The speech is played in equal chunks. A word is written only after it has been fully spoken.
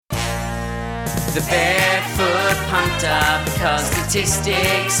The Barefoot Punter, because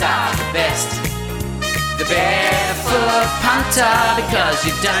statistics are the best. The Barefoot Punter, because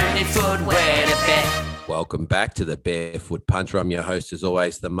you don't need footwear to bet. Welcome back to the Barefoot Punter. I'm your host, as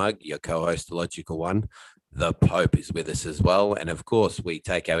always, the Mug, your co-host, the Logical One. The Pope is with us as well. And of course, we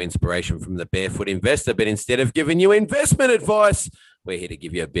take our inspiration from the Barefoot Investor, but instead of giving you investment advice, we're here to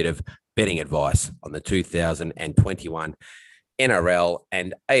give you a bit of betting advice on the 2021 NRL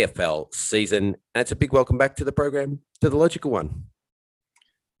and AFL season. And it's a big welcome back to the program, to the Logical One.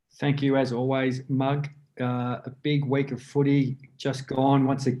 Thank you, as always, Mug. A big week of footy just gone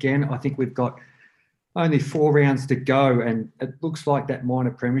once again. I think we've got only 4 rounds to go, and it looks like that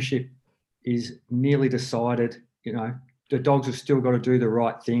minor premiership is nearly decided. You know, the Dogs have still got to do the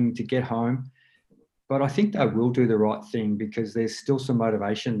right thing to get home, but I think they will do the right thing because there's still some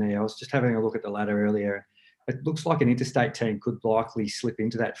motivation there. I was just having a look at the ladder earlier. It looks like an interstate team could likely slip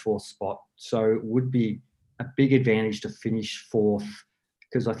into that 4th spot. So it would be a big advantage to finish 4th,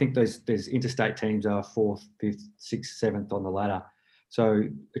 because I think those interstate teams are 4th, 5th, 6th, 7th on the ladder. So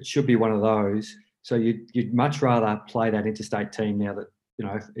it should be one of those. So you'd much rather play that interstate team now that, you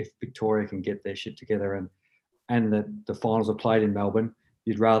know, if Victoria can get their shit together and the finals are played in Melbourne,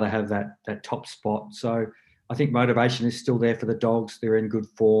 you'd rather have that top spot. So I think motivation is still there for the Dogs. They're in good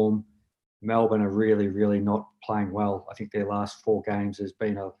form. Melbourne are really, really not playing well. I think their last 4 games has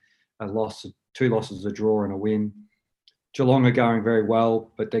been a loss, 2 losses, a draw and a win. Geelong are going very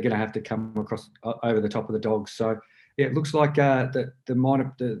well, but they're going to have to come across over the top of the Dogs. So yeah, it looks like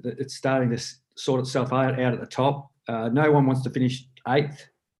it's starting to sort itself out at the top. No one wants to finish 8th.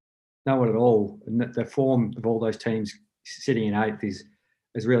 No one at all. And the form of all those teams sitting in 8th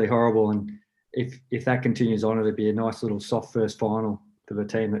is really horrible. And if that continues on, it'll be a nice little soft first final for the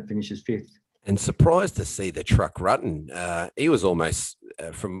team that finishes 5th. And surprised to see the truck Rutten. He was almost,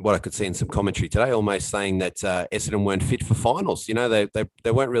 from what I could see in some commentary today, almost saying that Essendon weren't fit for finals. You know,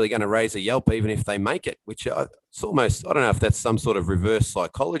 they weren't really going to raise a yelp even if they make it, which it's almost, I don't know if that's some sort of reverse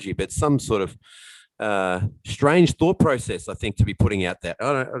psychology, but some sort of strange thought process, I think, to be putting out there.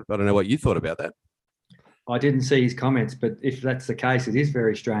 I don't know what you thought about that. I didn't see his comments, but if that's the case, it is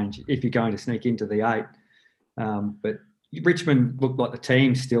very strange if you're going to sneak into the 8. But Richmond looked like the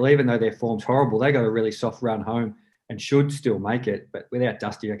team still, even though their form's horrible. They got a really soft run home and should still make it. But without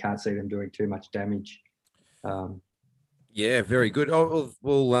Dusty, I can't see them doing too much damage. Yeah, very good. Oh,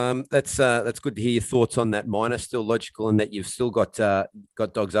 well, that's good to hear your thoughts on that, Minor. Still logical, and that you've still got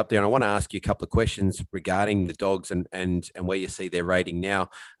Dogs up there. And I want to ask you a couple of questions regarding the Dogs and where you see their rating now.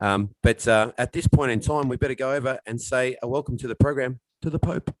 But at this point in time, we better go over and say a welcome to the program to the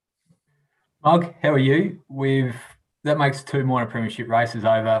Pope. Mug, how are you? That makes 2 minor premiership races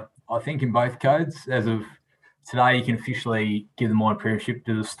over, I think, in both codes. As of today, you can officially give the minor premiership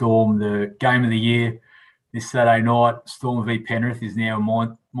to the Storm. The game of the year this Saturday night, Storm v Penrith, is now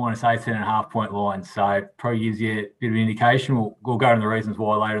minus 18.5 point line. So probably gives you a bit of an indication. We'll go into the reasons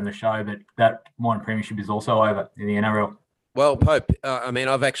why later in the show, but that minor premiership is also over in the NRL. Well, Pope,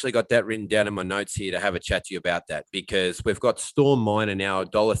 I've actually got that written down in my notes here to have a chat to you about that, because we've got Storm Minor now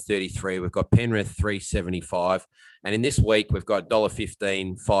 $1.33. We've got Penrith $3.75. And in this week, we've got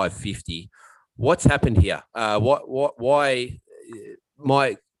 $1.15, $5.50. What's happened here? Why?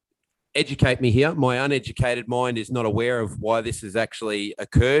 Educate me here. My uneducated mind is not aware of why this has actually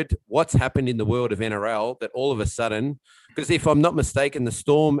occurred. What's happened in the world of NRL that all of a sudden, because if I'm not mistaken, the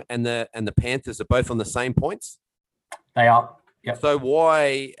Storm and the Panthers are both on the same points? They are. Yep. So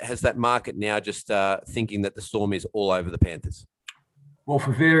why has that market now just thinking that the Storm is all over the Panthers? Well,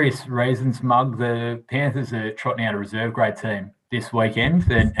 for various reasons, Mug, the Panthers are trotting out a reserve grade team this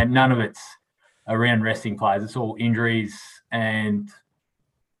weekend, and none of it's around resting players. It's all injuries and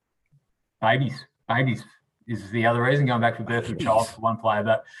babies. Babies is the other reason, going back to birth of a child for one player.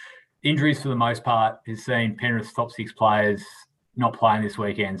 But injuries, for the most part, has seen Penrith's top 6 players not playing this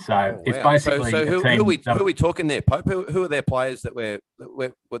weekend. So it's basically who are we talking there, Pope? Who are their players that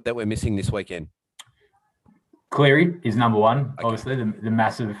we're missing this weekend? Cleary is number 1, okay. Obviously, the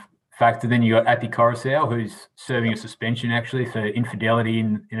massive factor. Then you got Api Coruscant, who's serving a suspension actually for infidelity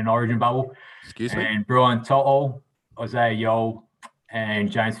in an Origin bubble. Excuse me. And Brian To'o, Isaiah Yole, and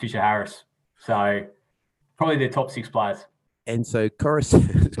James Fisher-Harris. So probably their top 6 players. And so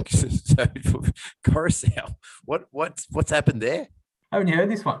Coruscant, what's happened there? Haven't you heard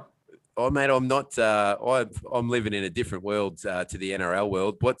this one? Oh, mate, I'm not. I'm living in a different world to the NRL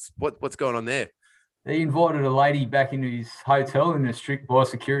world. What's going on there? He invited a lady back into his hotel in a strict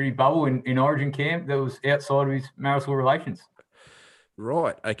biosecurity bubble in Origin camp that was outside of his marital relations.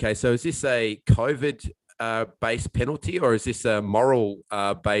 Right. Okay. So is this a COVID based penalty, or is this a moral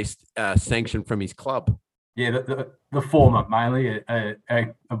based sanction from his club? Yeah, the former mainly. A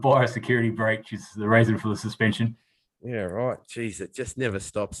biosecurity breach is the reason for the suspension. Yeah, right. Geez, it just never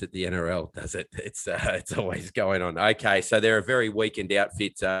stops at the NRL, does it? It's always going on. Okay, so they're a very weakened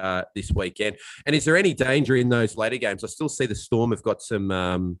outfit this weekend. And is there any danger in those later games? I still see the Storm have got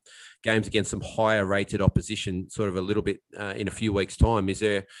some games against some higher rated opposition, sort of a little bit in a few weeks' time. Is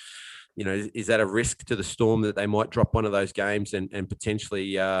there, is that a risk to the Storm that they might drop one of those games and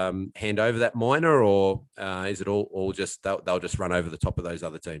potentially hand over that minor, or is it all just they'll just run over the top of those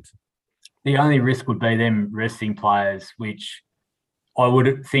other teams? The only risk would be them resting players, which I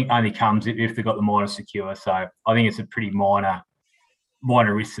would think only comes if they've got the minor secure. So I think it's a pretty minor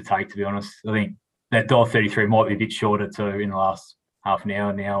risk to take, to be honest. I think that $1.33 might be a bit shorter too in the last half an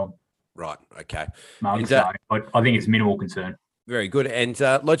hour now. Right. Okay. So I think it's minimal concern. Very good. And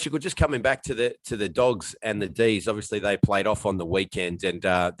Logical, just coming back to the Dogs and the Ds, obviously they played off on the weekend, and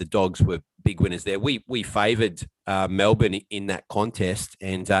the Dogs were big winners there. We favoured Melbourne in that contest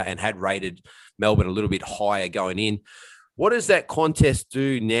and had rated Melbourne a little bit higher going in. What does that contest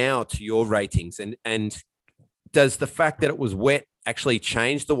do now to your ratings? And does the fact that it was wet actually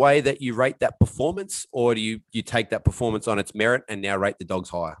change the way that you rate that performance, or do you take that performance on its merit and now rate the Dogs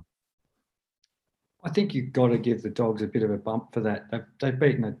higher? I think you've got to give the Dogs a bit of a bump for that. They've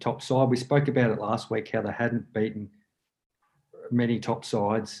beaten a top side. We spoke about it last week, how they hadn't beaten many top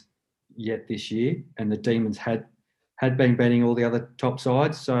sides yet this year, and the Demons had been beating all the other top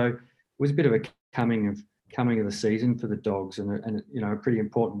sides. So it was a bit of a coming of the season for the Dogs, and a pretty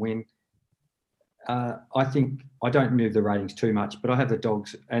important win. I think I don't move the ratings too much, but I have the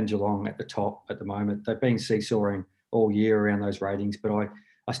Dogs and Geelong at the top at the moment. They've been seesawing all year around those ratings, but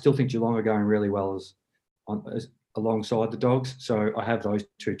I still think Geelong are going really well as alongside the Dogs. So I have those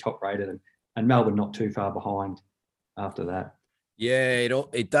two top rated, and Melbourne not too far behind after that. Yeah,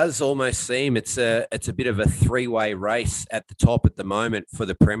 it does almost seem it's a bit of a three-way race at the top at the moment for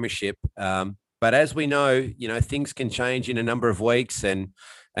the premiership. But as we know, things can change in a number of weeks, and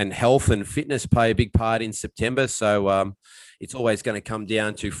health and fitness play a big part in September. So it's always going to come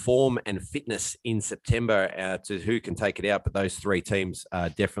down to form and fitness in September to who can take it out. But those three teams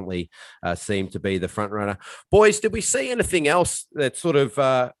definitely seem to be the front runner. Boys, did we see anything else that sort of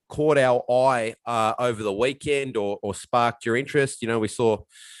caught our eye over the weekend or sparked your interest? We saw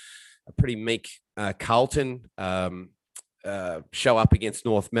a pretty meek Carlton show up against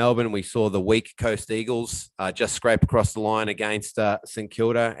North Melbourne. We saw the weak Coast Eagles just scrape across the line against St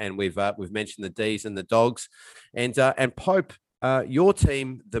Kilda, and we've mentioned the Ds and the Dogs, and Pope, your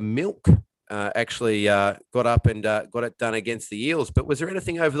team, the Milk, actually got up and got it done against the Eels. But was there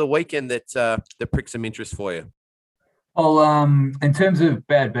anything over the weekend that pricked some interest for you? Well, in terms of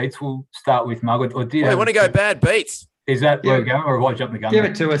bad beats, we'll start with Mug. I want to go bad beats. Is that where we're going, or have I jumped the gun? Give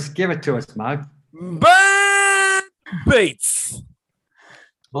it to us, Mug. Bad beats.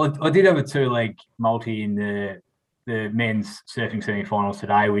 Well, I did have a two-leg multi in the men's surfing semi-finals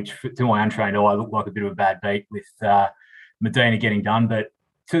today, which to my untrained eye looked like a bit of a bad beat with Medina getting done. But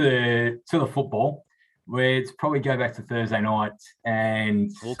to the football, let's probably go back to Thursday night,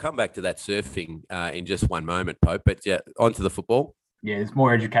 and we'll come back to that surfing in just one moment, Pope. But yeah, on to the football. Yeah, there's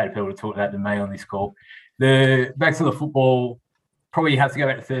more educated people to talk about than me on this call. Back to the football, probably have to go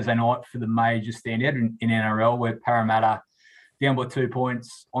back to Thursday night for the major standout in NRL, where Parramatta, down by 2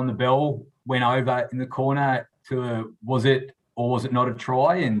 points on the bell, went over in the corner to was it or was it not a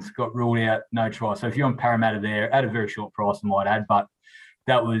try, and got ruled out no try. So if you're on Parramatta there, at a very short price, I might add, but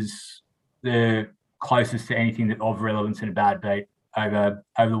that was the closest to anything that of relevance in a bad beat over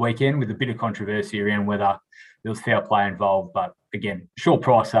the weekend, with a bit of controversy around whether there was foul play involved. But again, short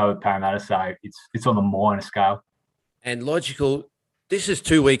price though with Parramatta, so it's on the minor scale. And Logical, this is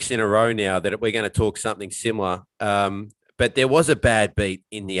 2 weeks in a row now that we're going to talk something similar. But there was a bad beat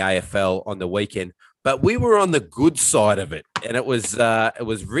in the AFL on the weekend, but we were on the good side of it, and it was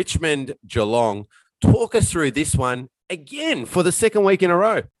Richmond Geelong. Talk us through this one again for the second week in a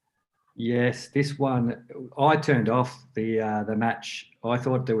row. Yes, this one I turned off the match. I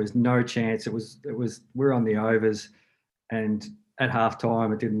thought there was no chance. We're on the overs, and at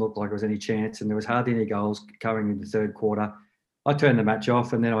halftime it didn't look like there was any chance, and there was hardly any goals coming in the third quarter. I turned the match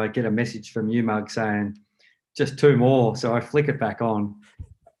off, and then I get a message from you, Mug, saying just two more. So I flick it back on,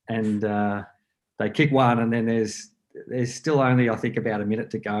 and they kick one, and then there's still only, I think, about a minute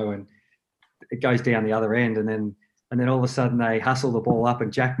to go, and it goes down the other end, and then all of a sudden they hustle the ball up,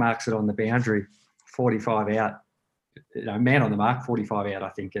 and Jack marks it on the boundary, 45 out, man on the mark, 45 out, I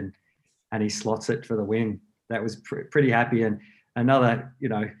think, and he slots it for the win. That was pretty happy, and another,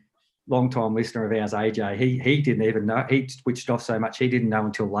 long-time listener of ours, AJ, he didn't even know. He switched off so much he didn't know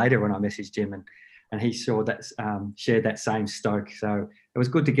until later when I messaged him, and he saw that shared that same stoke. So it was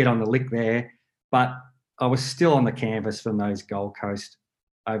good to get on the lick there, but I was still on the canvas from those Gold Coast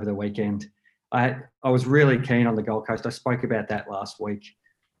over the weekend. I was really keen on the Gold Coast. I spoke about that last week.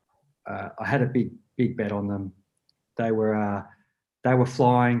 I had a big bet on them. They were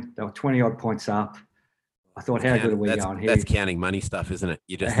flying. They were 20 odd points up. I thought, how good are we going here? That's counting money stuff, isn't it?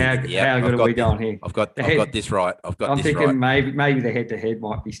 You just how good are we going here? I've got this right. I'm thinking maybe the head-to-head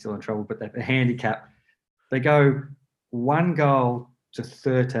might be still in trouble, but the handicap, they go 1 goal to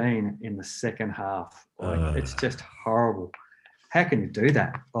 13 in the second half. It's just horrible. How can you do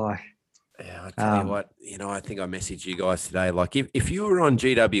that? Yeah, I tell you what, I think I messaged you guys today. Like, if you were on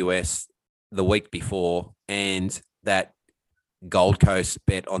GWS the week before and that Gold Coast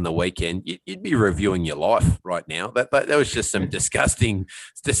bet on the weekend, you'd be reviewing your life right now. That was just some disgusting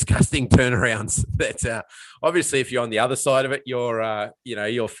turnarounds. That obviously, if you're on the other side of it,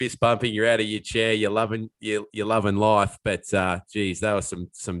 you're fist pumping, you're out of your chair, you're loving life. But geez, that was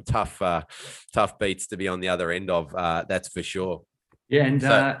some tough beats to be on the other end of. That's for sure. Yeah,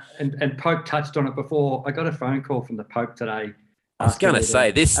 and Pope touched on it before. I got a phone call from the Pope today. I was going to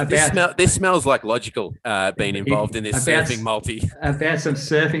say this smells like logical being involved in this surfing multi about some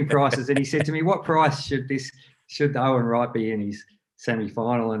surfing prices, and he said to me, "What price should Owen Wright be in his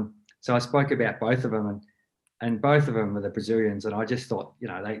semi-final?" And so I spoke about both of them, and both of them are the Brazilians, and I just thought,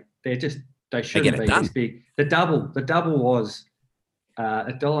 they shouldn't be this big. The double was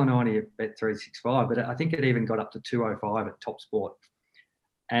 $1.90 at Bet365, but I think it even got up to $2.05 at Top Sport,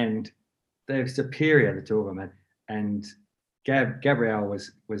 and they're superior, the two of them, and Gabriel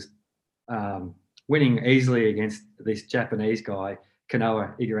was winning easily against this Japanese guy,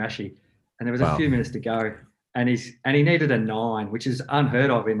 Kanoa Igarashi, and there was a few minutes to go, and he needed a 9, which is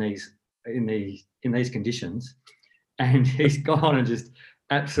unheard of in these conditions, and he's gone and just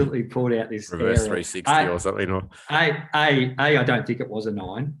absolutely pulled out this reverse 360 or something. I don't think it was a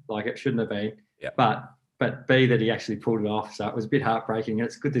 9, like it shouldn't have been. Yep. But B, that he actually pulled it off. So it was a bit heartbreaking. And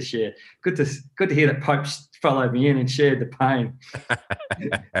it's good to share. Good to hear that Pope followed me in and shared the pain.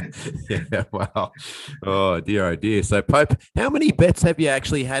 Yeah, wow. Oh dear. So Pope, how many bets have you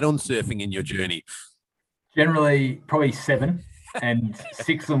actually had on surfing in your journey? Generally, probably 7, and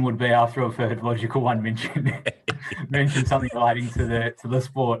 6 of them would be after I've heard Logical One mention something relating to the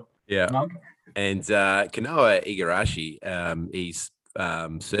sport. Yeah. Mug. And Kanoa Igarashi, he's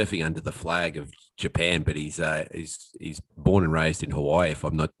surfing under the flag of Japan, but he's born and raised in Hawaii, if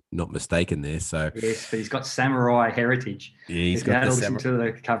I'm not mistaken there. So yes, but he's got samurai heritage. Yeah, he's got listen to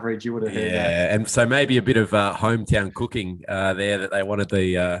the coverage, you would have heard that. Yeah, and so maybe a bit of hometown cooking there, that they wanted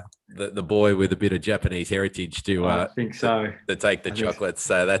the boy with a bit of Japanese heritage to I think so. to take the chocolates.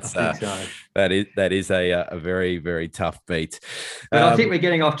 So that's that is a very, very tough beat. But I think we're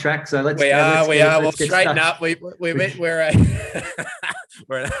getting off track. So let's Well, straighten up.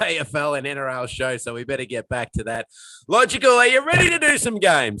 We're an AFL and NRL show, so we better get back to that. Logical, are you ready to do some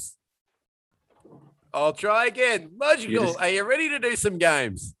games? I'll try again. Logical, are you ready to do some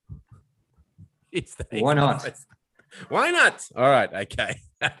games? Why not? Why not? All right, okay.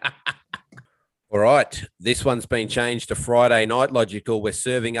 All right, this one's been changed to Friday night. Logical, we're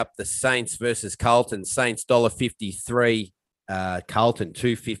serving up the Saints versus Carlton. Saints $1.53, Carlton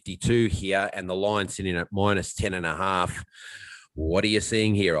 $2.52 here, and the line sitting at -10.5. What are you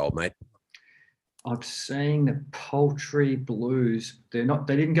seeing here, old mate? I'm seeing the Poultry Blues. They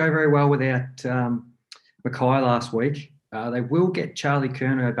didn't go very well without Mackay last week. They will get Charlie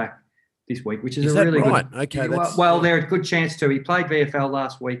Curnow back this week, which is a really right? Good. Okay. Well, they're a good chance to. He played VFL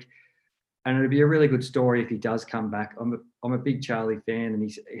last week, and it'd be a really good story if he does come back. I'm a big Charlie fan, and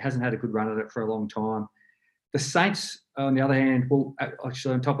he hasn't had a good run at it for a long time. The Saints, on the other hand, will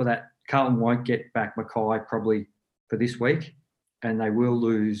actually, on top of that, Carlton won't get back Mackay probably for this week, and they will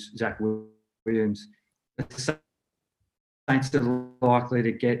lose Zach Williams. The Saints are likely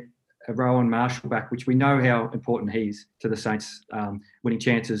to get Rowan Marshall back, which we know how important he is to the Saints winning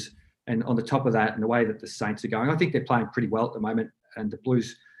chances. And on the top of that, and the way that the Saints are going, I think they're playing pretty well at the moment, and the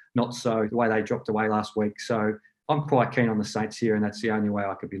Blues not so, the way they dropped away last week. So I'm quite keen on the Saints here, and that's the only way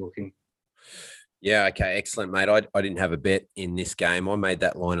I could be looking. Yeah, okay, excellent, mate. I didn't have a bet in this game. I made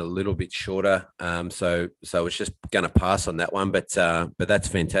that line a little bit shorter, so I was just going to pass on that one. But that's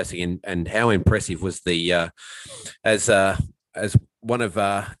fantastic, and how impressive was the as one of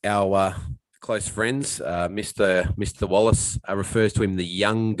our close friends, Mr. Wallace, refers to him, the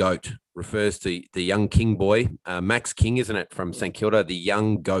young goat, refers to the young King boy, Max King, isn't it, from St Kilda, the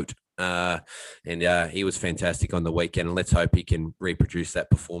young goat. and he was fantastic on the weekend. And let's hope he can reproduce that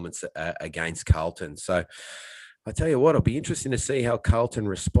performance against Carlton. So I tell you what, it'll be interesting to see how Carlton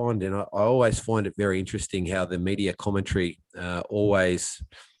respond. And I always find it very interesting how the media commentary always,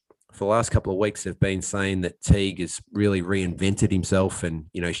 for the last couple of weeks, have been saying that Teague has really reinvented himself and,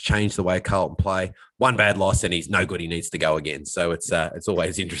 he's changed the way Carlton play. One bad loss and he's no good. He needs to go again. So it's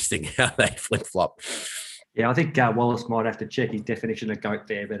always interesting how they flip-flop. Yeah, I think Wallace might have to check his definition of goat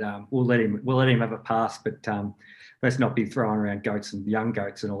there, but we'll let him have a pass. But let's not be throwing around goats and young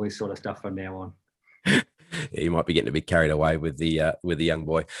goats and all this sort of stuff from now on. Yeah, you might be getting a bit carried away with the young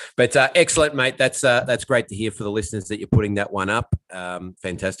boy, but excellent, mate. That's great to hear for the listeners that you're putting that one up.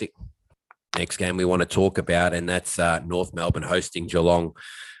 Fantastic. Next game we want to talk about, and that's North Melbourne hosting Geelong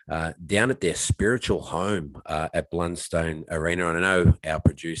down at their spiritual home at Blundstone Arena. And I know our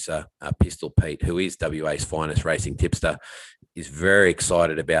producer, Pistol Pete, who is WA's finest racing tipster, is very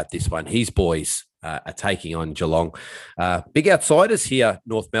excited about this one. His boys are taking on Geelong. Big outsiders here,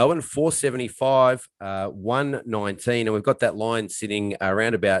 North Melbourne, 475, 119. And we've got that line sitting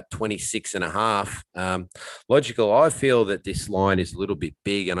around about 26.5. Logical, I feel that this line is a little bit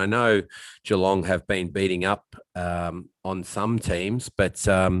big. And I know Geelong have been beating up on some teams, but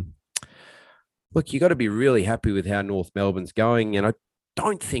look, you got to be really happy with how North Melbourne's going. And I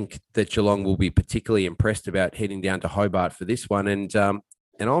don't think that Geelong will be particularly impressed about heading down to Hobart for this one. And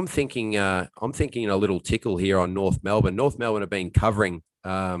I'm thinking a little tickle here on North Melbourne. North Melbourne have been covering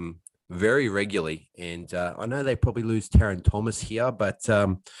very regularly, and I know they probably lose Taron Thomas here, but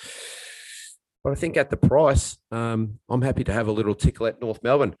I think at the price, I'm happy to have a little tickle at North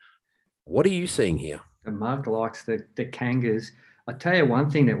Melbourne. What are you seeing here? The mug likes the Kangas. I tell you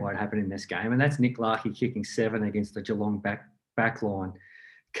one thing that won't happen in this game, and that's Nick Larkey kicking 7 against the Geelong back line.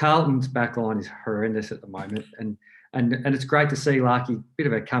 Carlton's back line is horrendous at the moment, and it's great to see Larkey, bit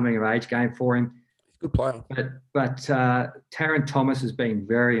of a coming of age game for him. Good player. But Taron Thomas has been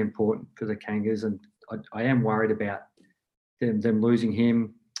very important for the Kangas, and I am worried about them losing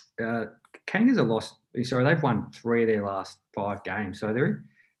him. Kangas are lost. Sorry, they've won 3 of their last 5 games, so they're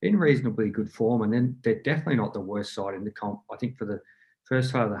in reasonably good form, and then they're definitely not the worst side in the comp. I think for the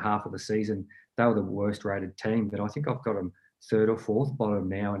first half of the season, they were the worst rated team, but I think I've got them 3rd or 4th bottom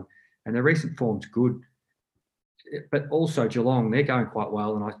now, and their recent form's good. But also Geelong, they're going quite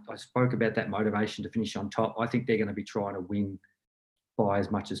well, and I spoke about that motivation to finish on top. I think they're going to be trying to win by as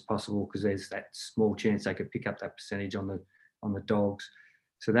much as possible because there's that small chance they could pick up that percentage on the Dogs.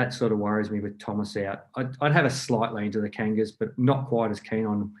 So that sort of worries me with Thomas out. I'd have a slight lean to the Kangas, but not quite as keen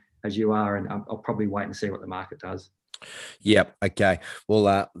on them as you are, and I'll probably wait and see what the market does. Yep. Okay.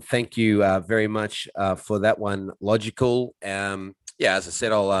 Well, thank you very much for that one, Logical. Yeah, as I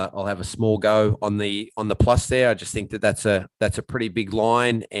said, I'll have a small go on the plus there. I just think that's a pretty big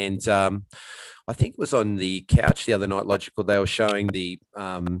line, and I think it was on the couch the other night, Logical. They were showing the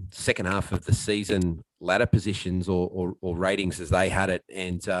second half of the season ladder positions or ratings as they had it,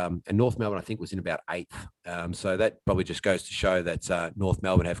 and North Melbourne I think was in about 8th. So that probably just goes to show that North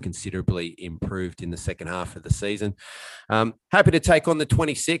Melbourne have considerably improved in the second half of the season. Happy to take on the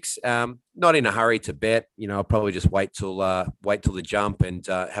 26. Not in a hurry to bet. I'll probably just wait till the jump and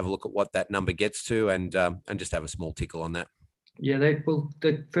have a look at what that number gets to, and just have a small tickle on that. Yeah,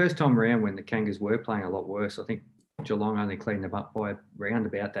 the first time around when the Kangas were playing a lot worse, I think Geelong only cleaned them up by around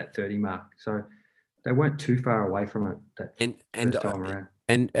about that 30 mark. So they weren't too far away from it first time around.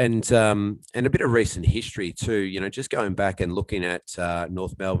 And a bit of recent history too. Just going back and looking at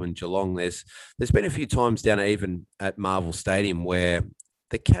North Melbourne, Geelong, there's been a few times down even at Marvel Stadium where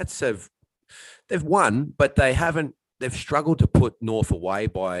the Cats they've won, but they've struggled to put North away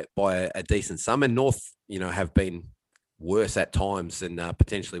by a decent sum, and North have been worse at times than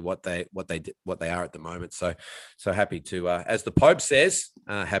potentially what they are at the moment. So happy to, as the Pope says,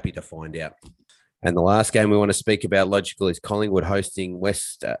 happy to find out. And the last game we want to speak about, Logical, is Collingwood hosting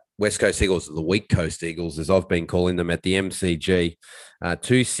West Coast Eagles, or the Weak Coast Eagles, as I've been calling them, at the MCG.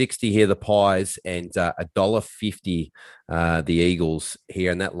 $2.60 here, the Pies, and $1.50 the Eagles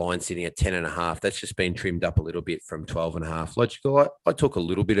here, and that line sitting at 10.5. That's just been trimmed up a little bit from 12.5. Logical, I took a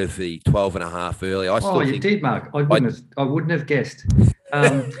little bit of the 12.5 early. You did, Mark. I wouldn't have guessed.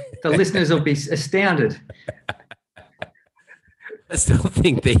 The listeners will be astounded. I still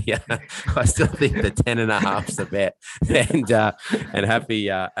think the 10.5's the bet, and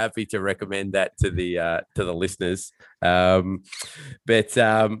happy to recommend that to the listeners. Mate,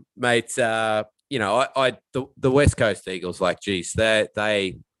 the West Coast Eagles, they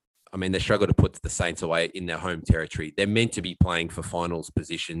struggle to put the Saints away in their home territory. They're meant to be playing for finals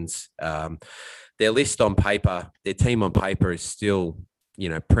positions. Their list on paper, their team on paper is still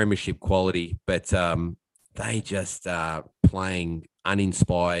premiership quality, but they just are playing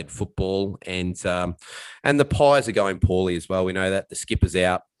uninspired football, and the Pies are going poorly as well. We know that the skipper's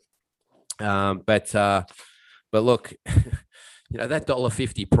out, but look, that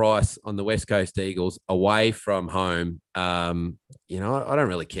 $1.50 price on the West Coast Eagles away from home. I don't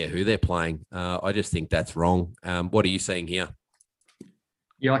really care who they're playing. I just think that's wrong. What are you seeing here?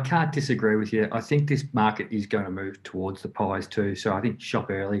 Yeah, I can't disagree with you. I think this market is going to move towards the Pies too. So I think shop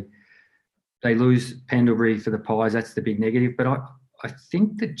early. They lose Pendlebury for the Pies. That's the big negative. But I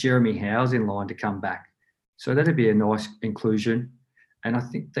think that Jeremy Howe's in line to come back. So that'd be a nice inclusion. And I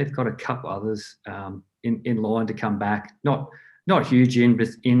think they've got a couple others in line to come back. Not huge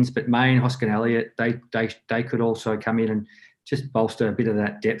ins, but Maine, Hoskin Elliott, they could also come in and just bolster a bit of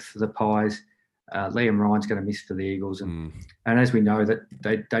that depth for the Pies. Liam Ryan's going to miss for the Eagles. And as we know, that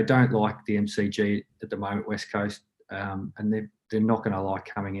they don't like the MCG at the moment, West Coast, and they're not going to like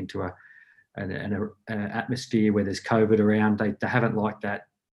coming into an atmosphere where there's COVID around. They haven't liked that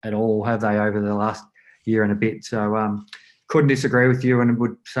at all, have they, over the last year and a bit? So couldn't disagree with you, and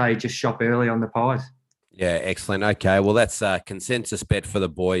would say just shop early on the Pies. Yeah, excellent. Okay, well, that's a consensus bet for the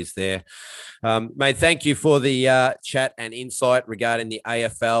boys there. Mate, thank you for the chat and insight regarding the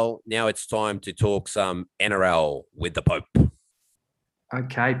AFL. Now it's time to talk some NRL with the Pope.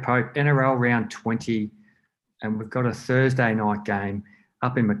 Okay, Pope, NRL round 20, and we've got a Thursday night game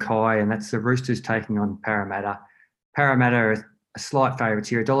up in Mackay, and that's the Roosters taking on Parramatta. Parramatta are a slight favourites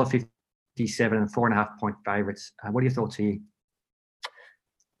here, $1.57 and 4.5 point favourites. What are your thoughts here?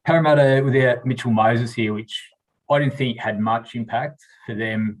 Parramatta without Mitchell Moses here, which I didn't think had much impact for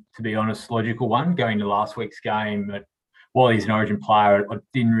them, to be honest. Logical one going to last week's game. But while he's an Origin player, I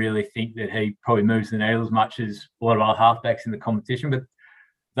didn't really think that he probably moves the needle as much as a lot of our halfbacks in the competition. But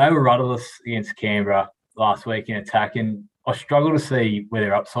they were rudderless against Canberra last week in attack, and I struggle to see where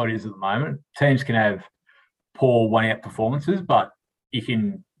their upside is at the moment. Teams can have poor one-out performances, but you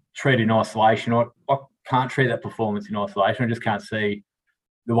can treat it in isolation. I can't treat that performance in isolation. I just can't see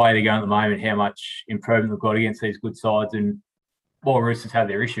the way they're going at the moment, how much improvement they've got against these good sides. And while Roosters have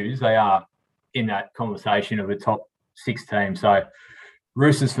their issues, they are in that conversation of a top 6 team. So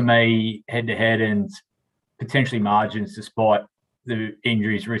Roosters for me, head-to-head and potentially margins despite the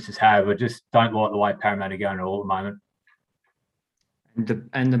injuries Roosters have. I just don't like the way Parramatta are going at all at the moment.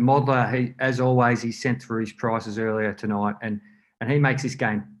 And the modeler, as always, he sent through his prices earlier tonight, and he makes this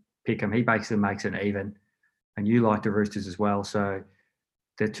game pick 'em. He basically makes it even. And you like the Roosters as well. So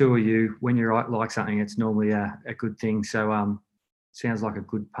the two of you, when you like something, it's normally a good thing. So sounds like a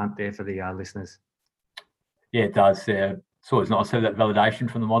good punt there for the listeners. Yeah, it does. It's always nice to have that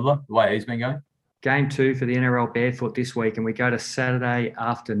validation from the modeler, the way he's been going. Game 2 for the NRL Barefoot this week, and we go to Saturday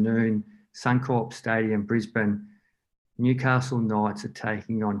afternoon, Suncorp Stadium, Brisbane. Newcastle Knights are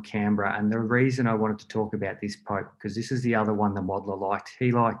taking on Canberra. And the reason I wanted to talk about this, Pope, because this is the other one the modeler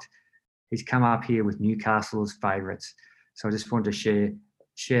liked. He's come up here with Newcastle as favourites. So I just wanted to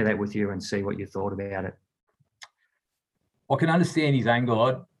share that with you and see what you thought about it. I can understand his angle.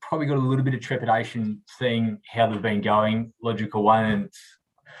 I'd probably got a little bit of trepidation seeing how they've been going, logical one, and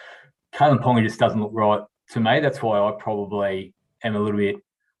Kalen Ponga just doesn't look right to me. That's why I probably am a little bit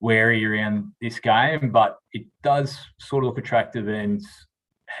wary around this game, but it does sort of look attractive. And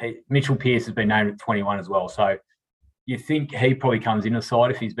Mitchell Pearce has been named at 21 as well. So you think he probably comes in the side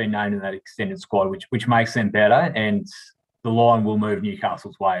if he's been named in that extended squad, which makes them better. And the line will move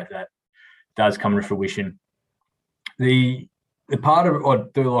Newcastle's way if that does come to fruition. The part of I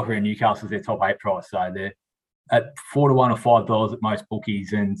do like around Newcastle is their top 8 price. So they're at 4-1 or $5 at most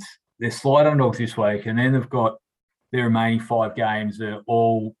bookies, and they're slight underdogs this week. And then they've got their remaining 5 games. They're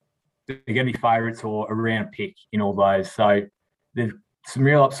going to be favourites or around pick in all those. So there's some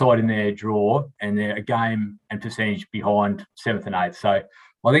real upside in their draw, and they're a game and percentage behind 7th and 8th. So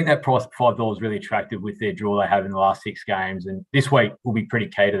I think that price at $5 is really attractive with their draw they have in the last 6 games. And this week will be pretty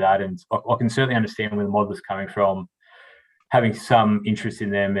key to that. And I can certainly understand where the modeller's coming from, having some interest in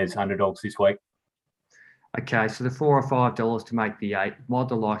them as underdogs this week. Okay, so the $4 or $5 to make the 8.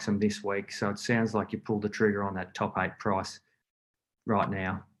 Modeler likes them this week. So it sounds like you pulled the trigger on that top 8 price right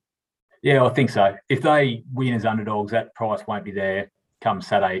now. Yeah, I think so. If they win as underdogs, that price won't be there come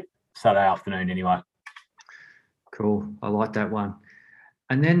Saturday afternoon anyway. Cool. I like that one.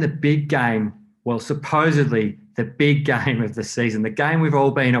 And then the big game, well, supposedly the big game of the season, the game we've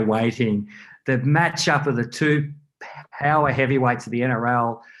all been awaiting, the matchup of the 2 power heavyweights of the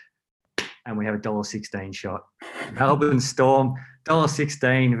NRL, and we have a $1.16 shot. Melbourne Storm,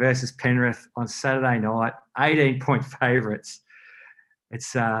 $1.16 versus Penrith on Saturday night, 18-point favourites.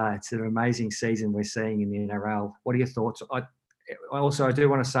 It's an amazing season we're seeing in the NRL. What are your thoughts? I do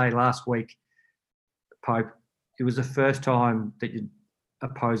want to say last week, Pope, it was the first time that you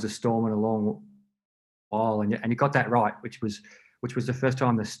opposed the Storm in a long while, and you got that right, which was the first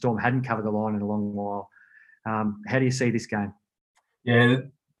time the Storm hadn't covered the line in a long while. How do you see this game? Yeah,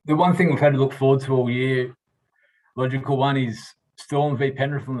 the one thing we've had to look forward to all year, logical one, is Storm v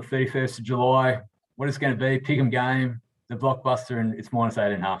Penrith on the 31st of July. What it's going to be, pick 'em game, the blockbuster, and it's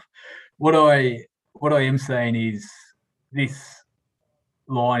 -8.5. What I am saying is this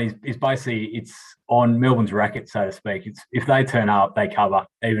line is basically, it's on Melbourne's racket, so to speak. It's if they turn up, they cover,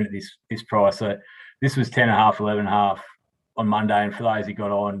 even at this price. So this was 10.5, 11.5 on Monday, and for those who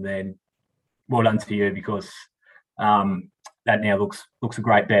got on, then well done to you, because that now looks a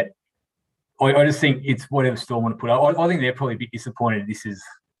great bet. I just think it's whatever Storm want to put up. I think they're probably a bit disappointed this is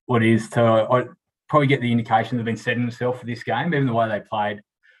what it is. So I probably get the indication they've been setting themselves for this game, even the way they played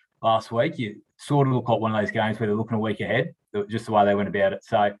last week. You sort of look like one of those games where they're looking a week ahead, just the way they went about it.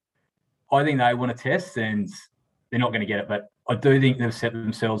 So I think they want to test, and they're not going to get it. But I do think they've set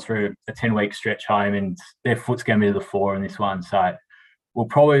themselves for a 10-week stretch home, and their foot's going to be to the fore in this one. So we'll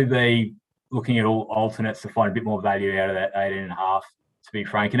probably be looking at all alternates to find a bit more value out of that 18.5, to be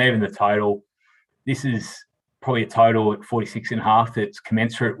frank. And even the total, this is probably a total at 46.5 that's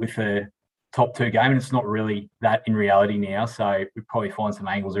commensurate with the top two game, and it's not really that in reality now. So we probably find some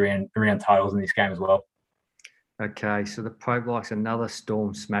angles around totals in this game as well. Okay, so the Pope likes another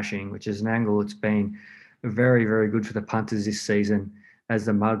Storm smashing, which is an angle that's been very, very good for the punters this season, as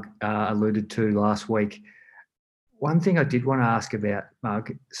the Mug alluded to last week. One thing I did want to ask about,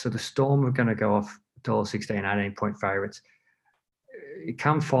 Mug, so the Storm are going to go off $1.16, 18-point favourites.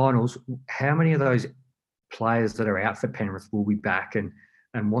 Come finals, how many of those players that are out for Penrith will be back, and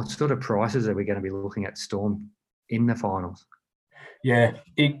what sort of prices are we going to be looking at Storm in the finals? Yeah,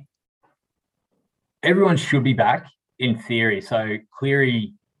 everyone should be back in theory. So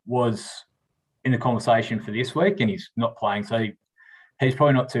Cleary was in the conversation for this week, and he's not playing. So he's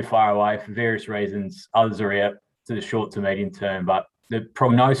probably not too far away for various reasons. Others are out to the short to medium term. But the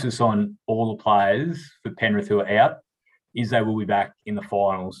prognosis on all the players for Penrith who are out is they will be back in the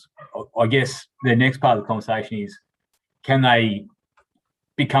finals. I guess the next part of the conversation is, can they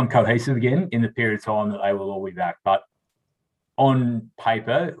become cohesive again in the period of time that they will all be back? But on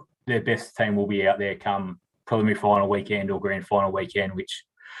paper, their best team will be out there come preliminary final weekend or grand final weekend, which,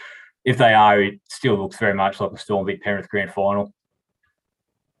 if they are, it still looks very much like a Storm v Penrith grand final.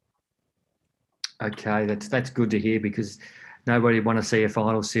 Okay, that's good to hear, because nobody want to see a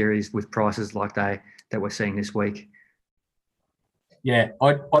final series with prices like that we're seeing this week. Yeah,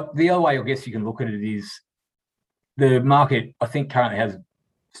 the other way I guess you can look at it is the market, I think, currently has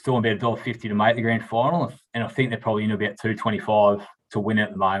Storm about $1.50 to make the grand final, and I think they're probably in about $2.25 to win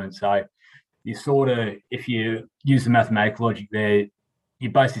at the moment. So you sort of, if you use the mathematical logic there,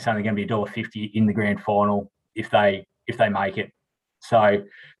 you're basically saying they're going to be $1.50 in the grand final if they make it. So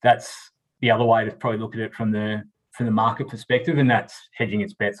that's the other way to probably look at it from the market perspective, and that's hedging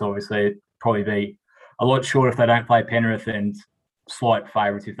its bets. Obviously, it'd probably be a lot short if they don't play Penrith, and slight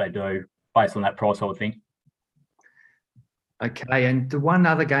favourites if they do, based on that price, I would think. Okay, and the one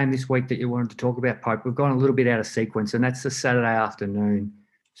other game this week that you wanted to talk about, Pope, we've gone a little bit out of sequence, and that's the Saturday afternoon,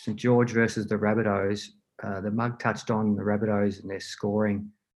 St George versus the Rabbitohs. The Mug touched on the Rabbitohs and their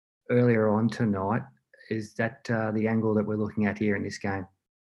scoring earlier on tonight. Is that the angle that we're looking at here in this game?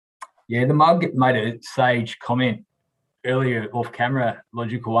 Yeah, the Mug made a sage comment earlier off camera,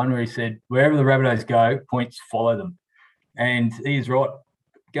 logical one, where he said, wherever the Rabbitohs go, points follow them. And he's right.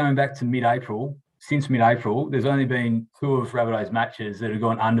 Going back to since mid-April, there's only been 2 of Rabbitohs matches that have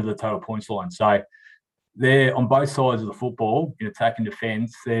gone under the total points line. So they're on both sides of the football, in attack and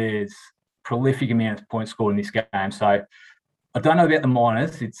defence. There's prolific amount of points scored in this game. So I don't know about the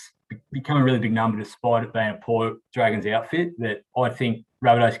minus. It's become a really big number, despite it being a poor Dragons outfit, that I think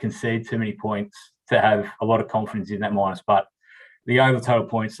Rabbitohs concede too many points to have a lot of confidence in that minus. But the over total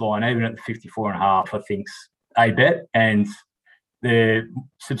points line, even at the 54.5, I think's a bet, and the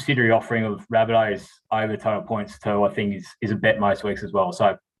subsidiary offering of Rabbitohs over total points too, I think is a bet most weeks as well.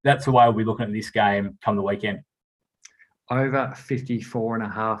 So that's the way we'll be looking at this game come the weekend. Over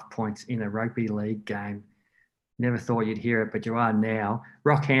 54.5 points in a rugby league game. Never thought you'd hear it, but you are now.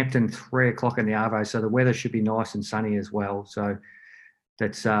 Rockhampton, 3:00 in the Arvo, so the weather should be nice and sunny as well. So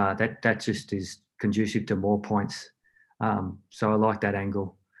that's that just is conducive to more points. So I like that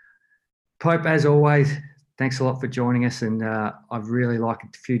angle. Pope, as always, thanks a lot for joining us, and I've really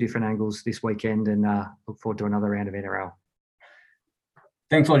liked a few different angles this weekend, and look forward to another round of NRL.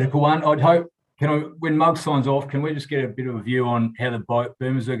 Thanks, Logical One. I'd hope, when Mug signs off, can we just get a bit of a view on how the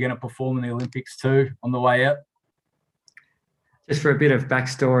Boomers are going to perform in the Olympics too on the way out? Just for a bit of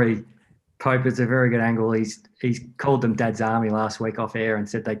backstory, Pope is a very good angle. He's called them Dad's Army last week off air and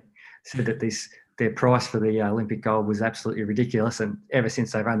said that their price for the Olympic gold was absolutely ridiculous, and ever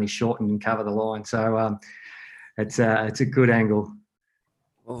since they've only shortened and covered the line. So it's a good angle.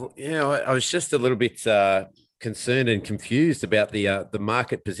 Well, yeah, I was just a little bit concerned and confused about the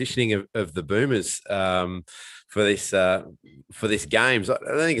market positioning of the Boomers for this games. I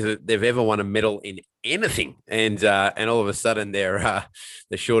don't think they've ever won a medal in anything, and all of a sudden they're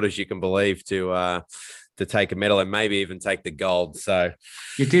short as you can believe to take a medal and maybe even take the gold. So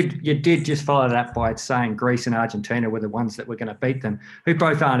you did just follow that up by saying Greece and Argentina were the ones that were going to beat them, who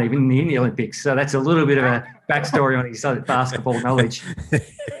both aren't even in the Olympics. So that's a little bit of a backstory on his basketball knowledge.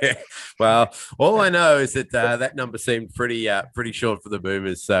 Well, all I know is that that number seemed pretty short for the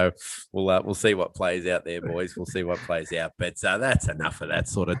Boomers. So we'll see what plays out there, boys. We'll see what plays out. But that's enough of that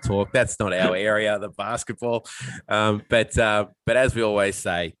sort of talk. That's not our area, the basketball. But as we always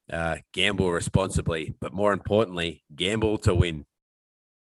say, gamble responsibly, but more importantly, gamble to win.